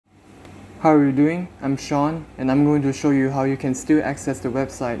How are you doing? I'm Sean, and I'm going to show you how you can still access the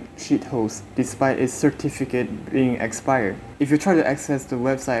website Sheethost despite its certificate being expired. If you try to access the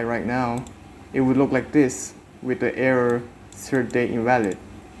website right now, it would look like this with the error "Cert date invalid."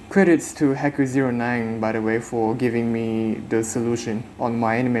 Credits to Hacker09, by the way, for giving me the solution on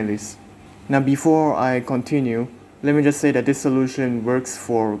MyAnimeList. Now before I continue, let me just say that this solution works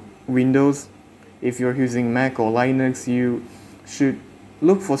for Windows. If you're using Mac or Linux, you should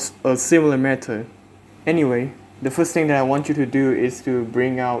look for a similar method. Anyway, the first thing that I want you to do is to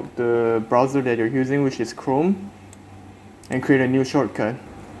bring out the browser that you're using, which is Chrome, and create a new shortcut.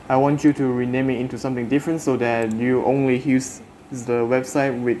 I want you to rename it into something different so that you only use the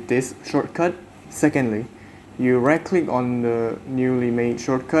website with this shortcut. Secondly, you right click on the newly made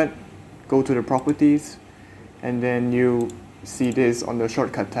shortcut, go to the properties, and then you see this on the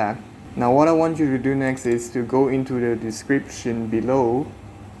shortcut tab. Now what I want you to do next is to go into the description below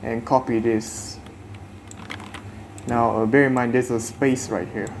and copy this. Now bear in mind there's a space right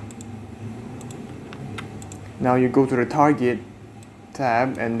here. Now you go to the target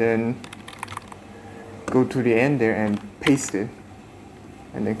tab and then go to the end there and paste it.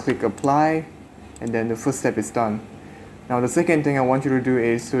 And then click apply, and then the first step is done. Now the second thing I want you to do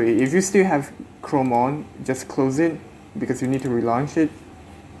is if you still have Chrome on, just close it because you need to relaunch it.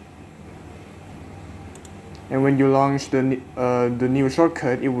 And when you launch the new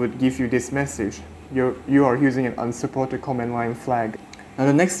shortcut, it would give you this message. You are using an unsupported command line flag. Now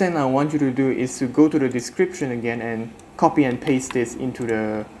the next thing I want you to do is to go to the description again and copy and paste this into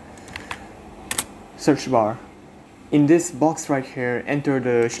the search bar. In this box right here, enter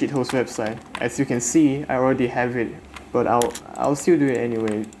the Sheethost website. As you can see, I already have it, but I'll still do it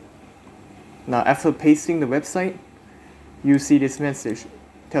anyway. Now after pasting the website, you see this message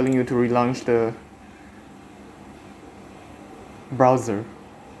telling you to relaunch the browser.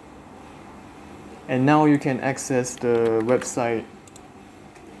 And now you can access the website.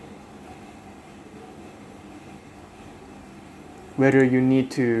 Whether you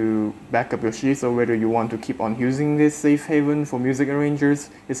need to back up your sheets or whether you want to keep on using this safe haven for music arrangers,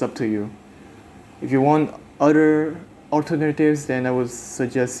 it's up to you. If you want other alternatives, then I would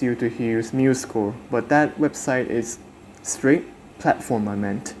suggest you to use MuseScore, but that website is straight platform I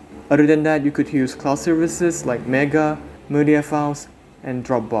meant. Other than that, you could use cloud services like Manga, media files, and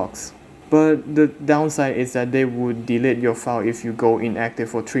Dropbox. But the downside is that they would delete your file if you go inactive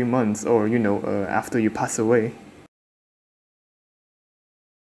for 3 months or after you pass away.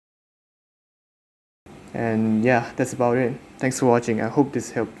 And yeah, that's about it. Thanks for watching. I hope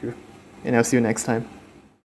this helped you, and I'll see you next time.